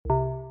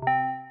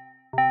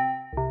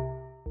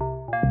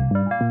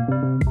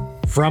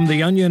From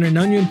The Onion and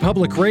Onion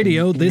Public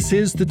Radio, this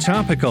is The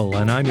Topical,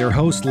 and I'm your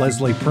host,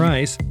 Leslie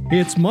Price.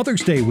 It's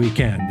Mother's Day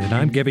weekend, and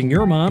I'm giving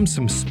your mom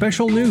some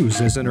special news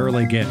as an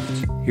early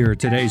gift. Here are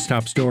today's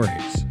top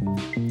stories.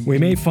 We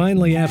may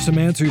finally have some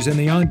answers in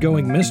the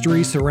ongoing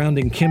mystery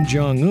surrounding Kim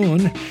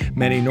Jong-un.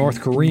 Many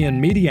North Korean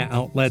media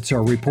outlets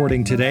are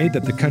reporting today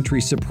that the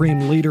country's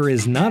supreme leader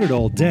is not at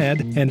all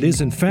dead and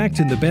is in fact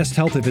in the best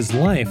health of his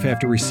life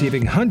after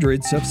receiving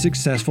hundreds of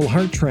successful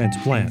heart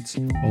transplants.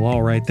 Well,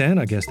 all right then,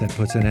 I guess that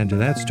puts an end to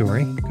that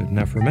story. Good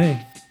enough for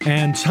me.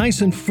 And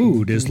Tyson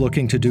Food is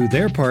looking to do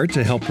their part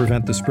to help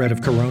prevent the spread of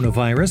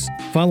coronavirus.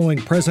 Following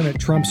President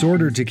Trump's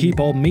order to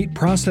keep all meat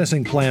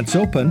processing plants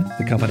open,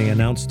 the company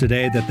announced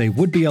today that they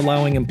would be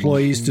allowing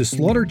employees to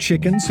slaughter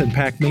chickens and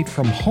pack meat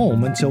from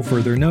home until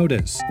further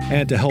notice.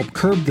 And to help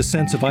curb the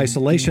sense of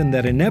isolation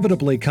that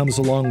inevitably comes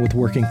along with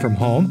working from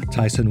home,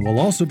 Tyson will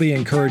also be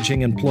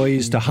encouraging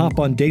employees to hop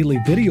on daily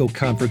video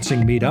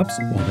conferencing meetups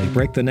while they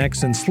break the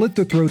necks and slit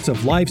the throats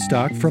of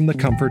livestock from the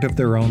comfort of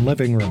their own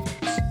living rooms.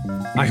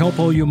 I hope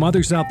all you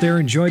mothers out there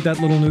enjoyed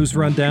that little news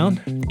rundown.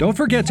 Don't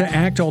forget to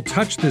act all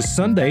touched this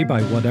Sunday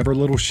by whatever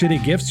little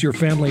shitty gifts your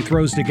family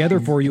throws together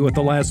for you at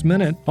the last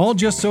minute, all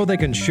just so they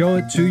can show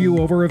it to you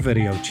over a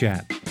video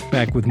chat.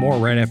 Back with more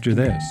right after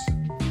this.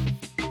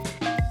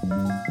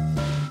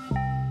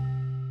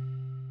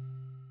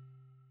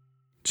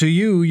 To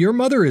you, your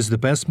mother is the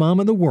best mom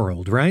in the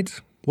world, right?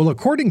 Well,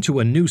 according to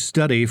a new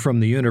study from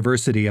the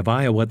University of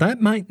Iowa, that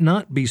might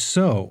not be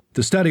so.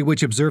 The study,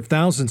 which observed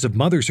thousands of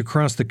mothers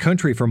across the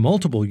country for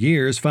multiple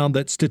years, found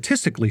that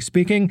statistically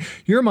speaking,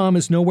 your mom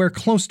is nowhere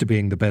close to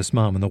being the best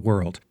mom in the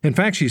world. In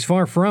fact, she's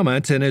far from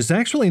it and is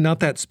actually not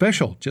that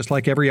special, just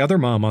like every other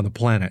mom on the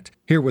planet.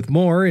 Here with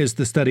more is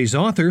the study's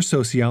author,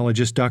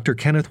 sociologist Dr.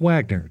 Kenneth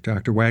Wagner.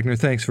 Dr. Wagner,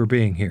 thanks for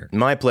being here.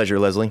 My pleasure,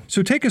 Leslie.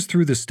 So take us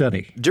through the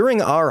study.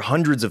 During our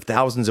hundreds of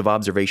thousands of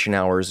observation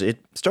hours,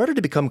 it started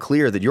to become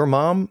clear that your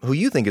mom, who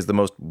you think is the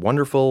most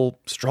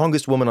wonderful,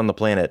 strongest woman on the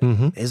planet,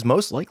 is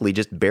most likely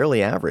just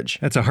barely average.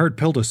 That's a hard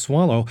pill to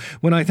swallow.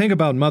 When I think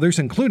about mothers,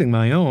 including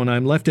my own,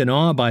 I'm left in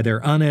awe by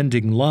their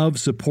unending love,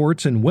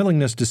 support, and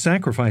willingness to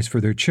sacrifice for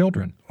their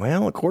children.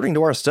 Well, according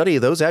to our study,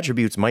 those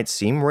attributes might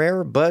seem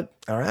rare, but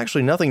are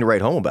actually nothing to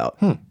write home about.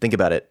 Think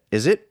about it.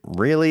 Is it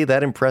really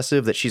that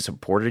impressive that she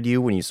supported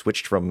you when you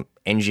switched from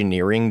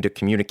engineering to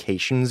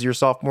communications your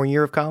sophomore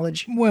year of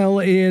college? Well,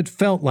 it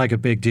felt like a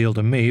big deal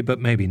to me, but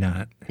maybe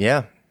not.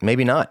 Yeah,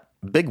 maybe not.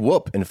 Big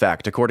whoop, in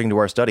fact, according to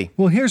our study.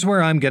 Well, here's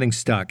where I'm getting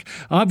stuck.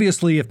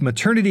 Obviously, if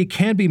maternity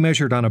can be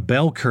measured on a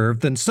bell curve,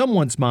 then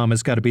someone's mom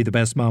has got to be the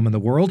best mom in the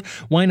world.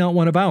 Why not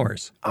one of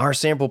ours? Our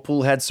sample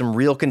pool had some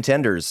real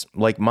contenders,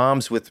 like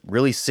moms with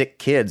really sick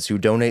kids who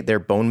donate their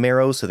bone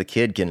marrow so the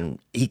kid can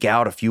eke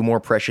out a few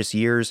more precious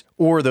years,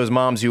 or those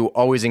moms who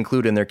always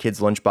include in their kids'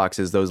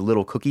 lunchboxes those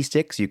little cookie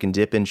sticks you can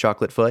dip in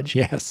chocolate fudge.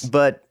 Yes.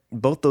 But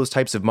both those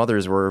types of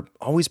mothers were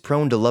always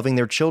prone to loving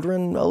their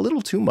children a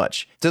little too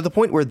much, to the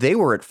point where they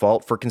were at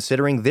fault for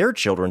considering their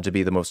children to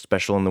be the most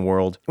special in the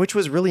world, which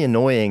was really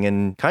annoying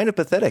and kind of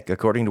pathetic,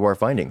 according to our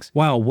findings.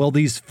 Wow, well,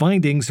 these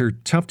findings are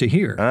tough to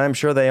hear. I'm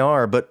sure they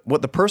are, but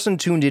what the person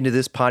tuned into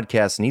this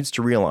podcast needs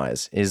to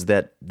realize is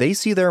that they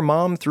see their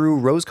mom through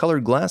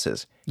rose-colored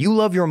glasses. You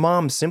love your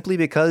mom simply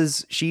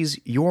because she's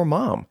your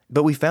mom.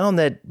 But we found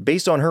that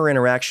based on her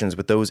interactions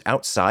with those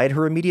outside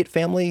her immediate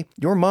family,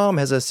 your mom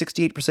has a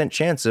 68%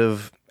 chance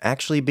of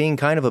actually being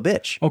kind of a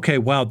bitch. Okay,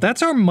 wow,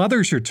 that's our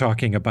mothers you're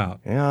talking about.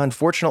 Yeah,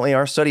 unfortunately,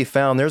 our study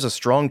found there's a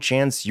strong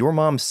chance your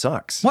mom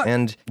sucks. What?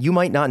 And you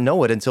might not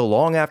know it until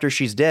long after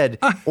she's dead,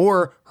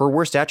 or her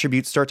worst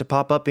attributes start to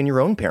pop up in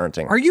your own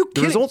parenting. Are you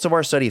kidding? The results of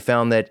our study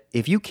found that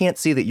if you can't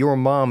see that your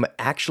mom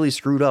actually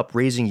screwed up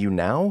raising you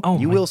now,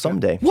 you will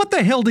someday. What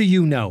the hell do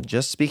you know?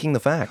 Just speaking the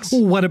facts.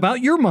 What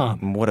about your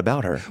mom? What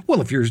about her? Well,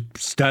 if your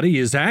study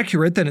is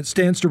accurate, then it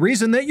stands to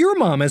reason that your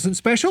mom isn't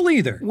special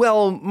either.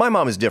 Well, my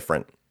mom is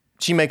different.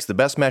 She makes the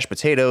best mashed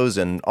potatoes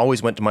and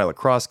always went to my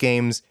lacrosse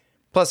games.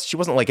 Plus, she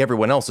wasn't like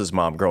everyone else's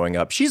mom growing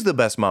up. She's the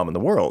best mom in the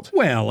world.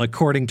 Well,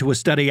 according to a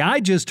study I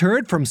just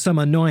heard from some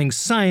annoying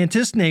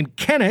scientist named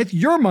Kenneth,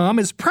 your mom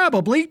is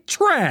probably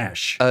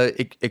trash.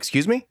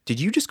 Excuse me? Did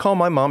you just call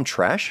my mom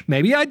trash?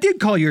 Maybe I did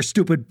call your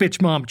stupid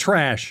bitch mom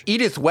trash.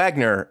 Edith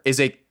Wagner is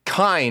a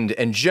kind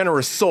and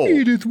generous soul.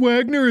 Edith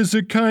Wagner is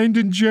a kind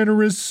and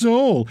generous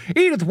soul.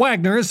 Edith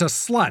Wagner is a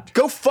slut.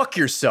 Go fuck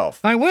yourself.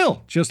 I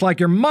will, just like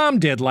your mom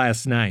did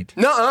last night.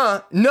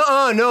 No,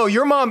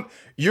 your mom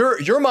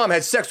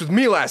had sex with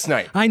me last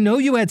night. I know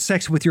you had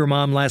sex with your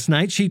mom last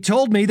night. She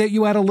told me that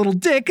you had a little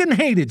dick and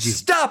hated you.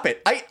 Stop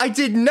it. I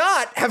did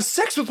not have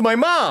sex with my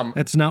mom.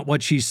 That's not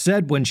what she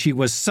said when she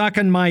was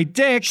sucking my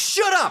dick.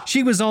 Shut up.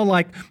 She was all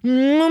like,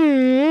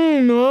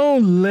 oh,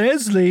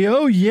 Leslie,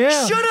 oh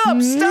yeah. Shut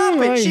up, stop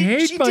it. I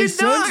hate she my did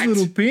son's not.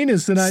 little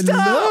penis and Stop.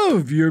 I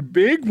love your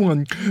big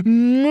one.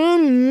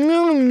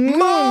 Mom,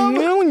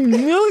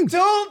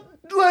 don't,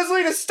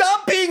 Leslie, to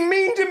stop being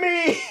mean to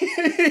me.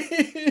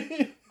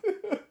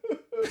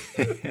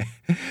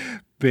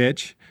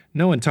 Bitch,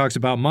 no one talks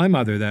about my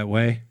mother that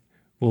way.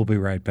 We'll be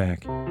right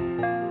back.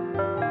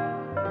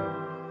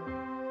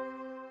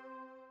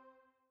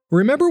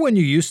 Remember when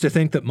you used to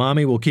think that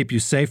mommy will keep you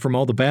safe from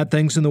all the bad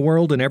things in the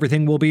world and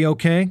everything will be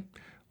okay?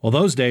 Well,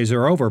 those days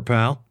are over,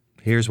 pal.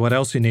 Here's what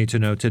else you need to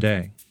know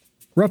today.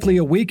 Roughly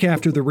a week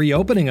after the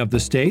reopening of the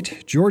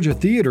state, Georgia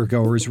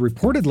theatergoers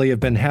reportedly have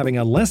been having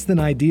a less than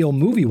ideal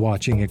movie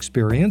watching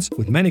experience,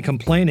 with many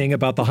complaining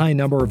about the high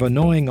number of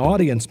annoying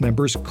audience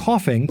members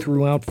coughing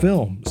throughout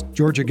films.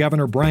 Georgia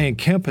Governor Brian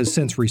Kemp has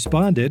since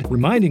responded,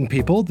 reminding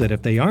people that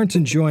if they aren't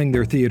enjoying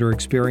their theater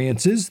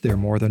experiences, they're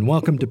more than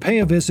welcome to pay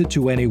a visit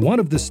to any one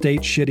of the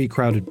state's shitty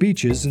crowded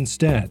beaches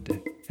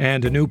instead.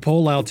 And a new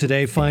poll out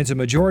today finds a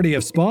majority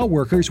of spa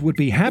workers would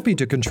be happy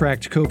to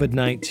contract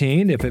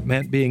COVID-19 if it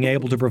meant being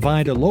able to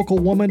provide a local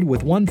woman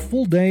with one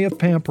full day of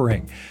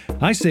pampering.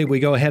 I say we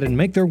go ahead and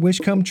make their wish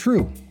come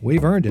true.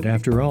 We've earned it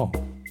after all.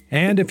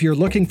 And if you're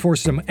looking for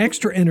some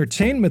extra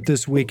entertainment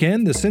this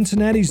weekend, the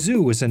Cincinnati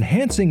Zoo is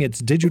enhancing its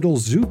digital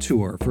zoo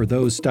tour for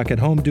those stuck at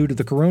home due to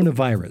the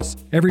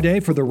coronavirus. Every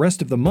day for the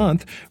rest of the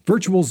month,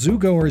 virtual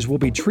zoogoers will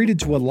be treated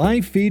to a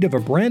live feed of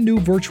a brand new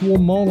virtual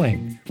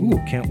mauling. Ooh,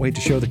 can't wait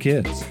to show the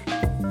kids.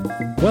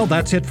 Well,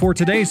 that's it for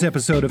today's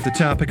episode of The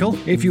Topical.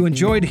 If you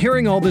enjoyed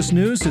hearing all this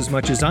news as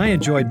much as I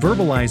enjoyed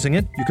verbalizing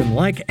it, you can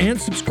like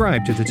and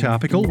subscribe to The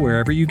Topical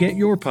wherever you get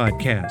your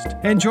podcast.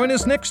 And join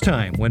us next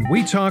time when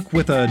we talk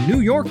with a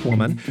New York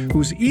woman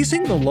who's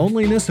easing the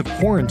loneliness of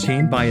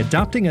quarantine by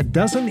adopting a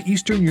dozen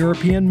Eastern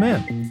European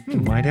men.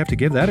 Might have to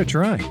give that a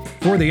try.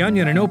 For The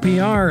Onion and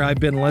OPR, I've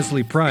been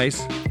Leslie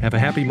Price. Have a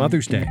happy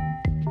Mother's Day.